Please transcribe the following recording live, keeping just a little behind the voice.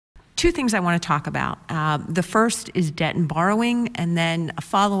two things I want to talk about. The first is debt and borrowing, and then a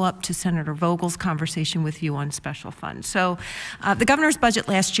follow-up to Senator Vogel's conversation with you on special funds. So the governor's budget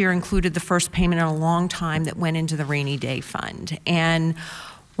last year included the first payment in a long time that went into the rainy day fund. And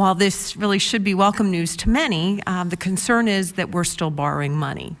while this really should be welcome news to many, the concern is that we're still borrowing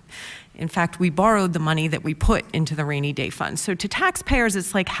money. In fact, we borrowed the money that we put into the rainy day fund. So to taxpayers,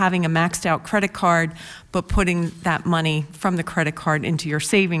 it's like having a maxed out credit card, but putting that money from the credit card into your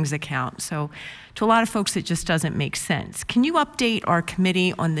savings account. So to a lot of folks, it just doesn't make sense. Can you update our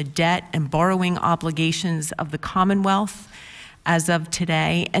committee on the debt and borrowing obligations of the Commonwealth as of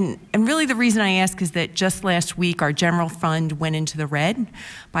today? And really the reason I ask is that just last week, our general fund went into the red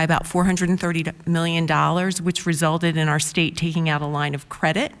by about $430 million, which resulted in our state taking out a line of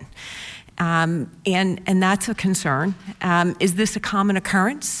credit. And that's a concern. Is this a common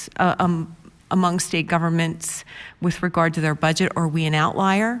occurrence among state governments with regard to their budget? Or are we an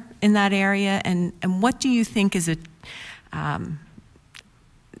outlier in that area? And what do you think is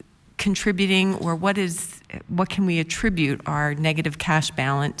contributing, or what can we attribute our negative cash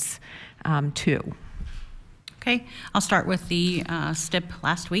balance to? Okay, I'll start with the STIP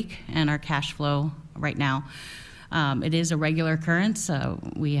last week and our cash flow right now. It is a regular occurrence.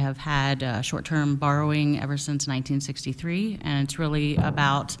 We have had short-term borrowing ever since 1963, and it's really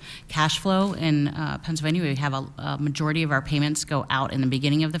about cash flow. In Pennsylvania, we have a majority of our payments go out in the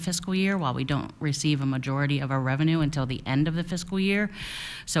beginning of the fiscal year, while we don't receive a majority of our revenue until the end of the fiscal year.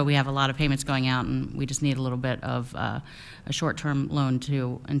 So we have a lot of payments going out, and we just need a little bit of a short-term loan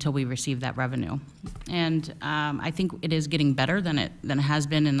until we receive that revenue. And I think it is getting better than it has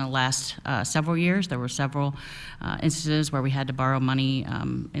been in the last several years. There were several instances where we had to borrow money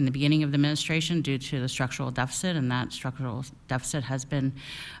in the beginning of the administration due to the structural deficit, and that structural deficit has been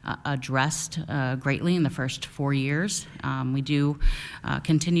addressed greatly in the first 4 years. We do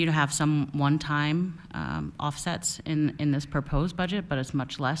continue to have some one-time offsets in this proposed budget, but it's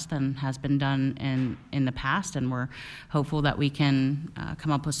much less than has been done in the past, and we're hopeful that we can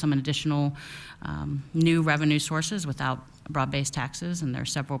come up with some additional new revenue sources without broad-based taxes, and there are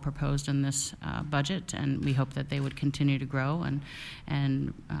several proposed in this budget, and we hope that they would continue to grow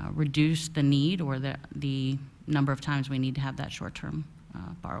and reduce the need or the number of times we need to have that short-term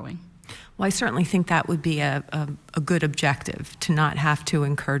borrowing. Well, I certainly think that would be a good objective, to not have to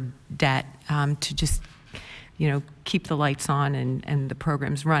incur debt, to just keep the lights on and the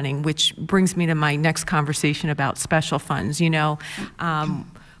programs running, which brings me to my next conversation about special funds.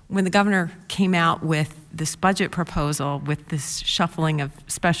 When the governor came out with this budget proposal, with this shuffling of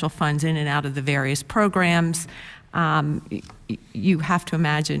special funds in and out of the various programs, you have to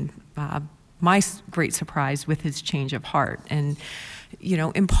imagine my great surprise with his change of heart. And,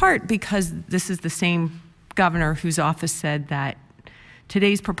 in part because this is the same governor whose office said that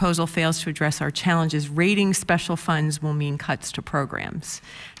today's proposal fails to address our challenges. Rating special funds will mean cuts to programs.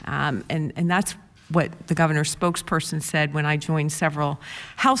 And that's what the governor's spokesperson said when I joined several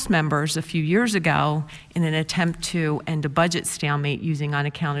House members a few years ago in an attempt to end a budget stalemate using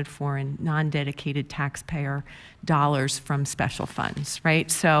unaccounted for and non-dedicated taxpayer dollars from special funds,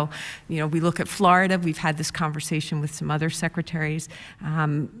 right? So, we look at Florida. We've had this conversation with some other secretaries.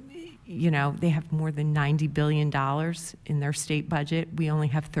 They have more than $90 billion in their state budget. We only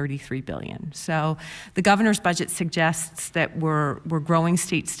have $33 billion. So the governor's budget suggests that we're growing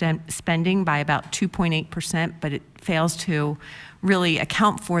state spending by about 2.8%, but it fails to really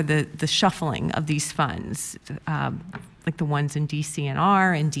account for the shuffling of these funds, like the ones in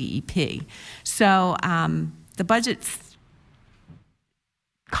DCNR and DEP. So the budget's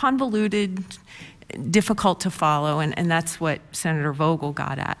convoluted, difficult to follow, and that's what Senator Vogel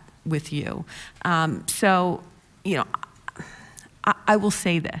got at with you. So, I will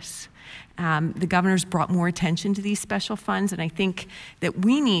say this. The governor's brought more attention to these special funds, and I think that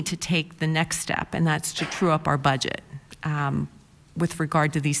we need to take the next step, and that's to true up our budget with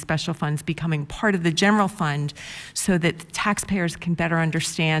regard to these special funds becoming part of the general fund, so that taxpayers can better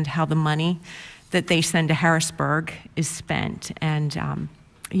understand how the money that they send to Harrisburg is spent. And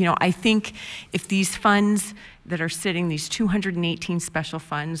I think if these funds that are sitting, these 218 special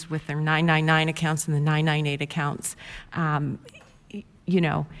funds with their 999 accounts and the 998 accounts,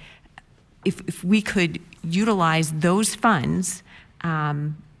 if we could utilize those funds,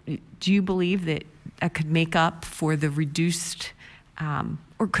 do you believe that that could make up for the reduced,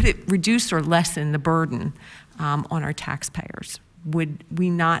 or could it reduce or lessen the burden on our taxpayers? Would we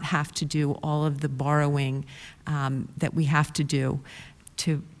not have to do all of the borrowing that we have to do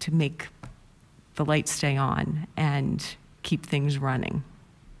to make the lights stay on and keep things running?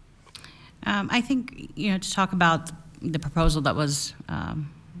 I think, to talk about the proposal that was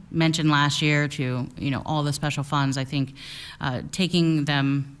mentioned last year to, all the special funds, I think taking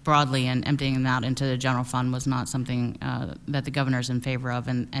them broadly and emptying them out into the general fund was not something that the governor's in favor of.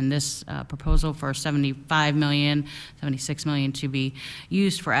 And this proposal for $75 million, $76 million to be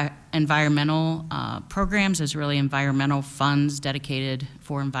used for environmental programs is really environmental funds dedicated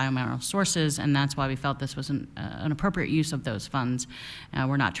for environmental sources, and that's why we felt this was an appropriate use of those funds.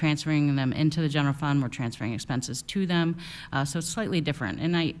 We're not transferring them into the general fund, we're transferring expenses to them, so it's slightly different.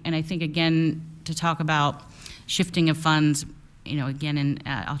 And I think, again, to talk about shifting of funds, again,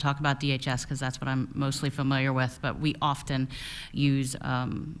 I'll talk about DHS because that's what I'm mostly familiar with, but we often use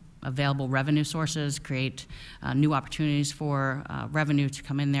available revenue sources, create new opportunities for revenue to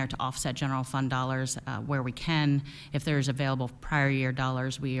come in there to offset general fund dollars where we can. If there's available prior year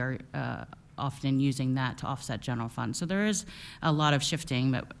dollars, we are often using that to offset general fund. So there is a lot of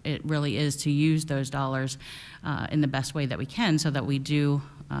shifting, but it really is to use those dollars in the best way that we can so that we do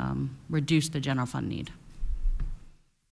reduce the general fund need.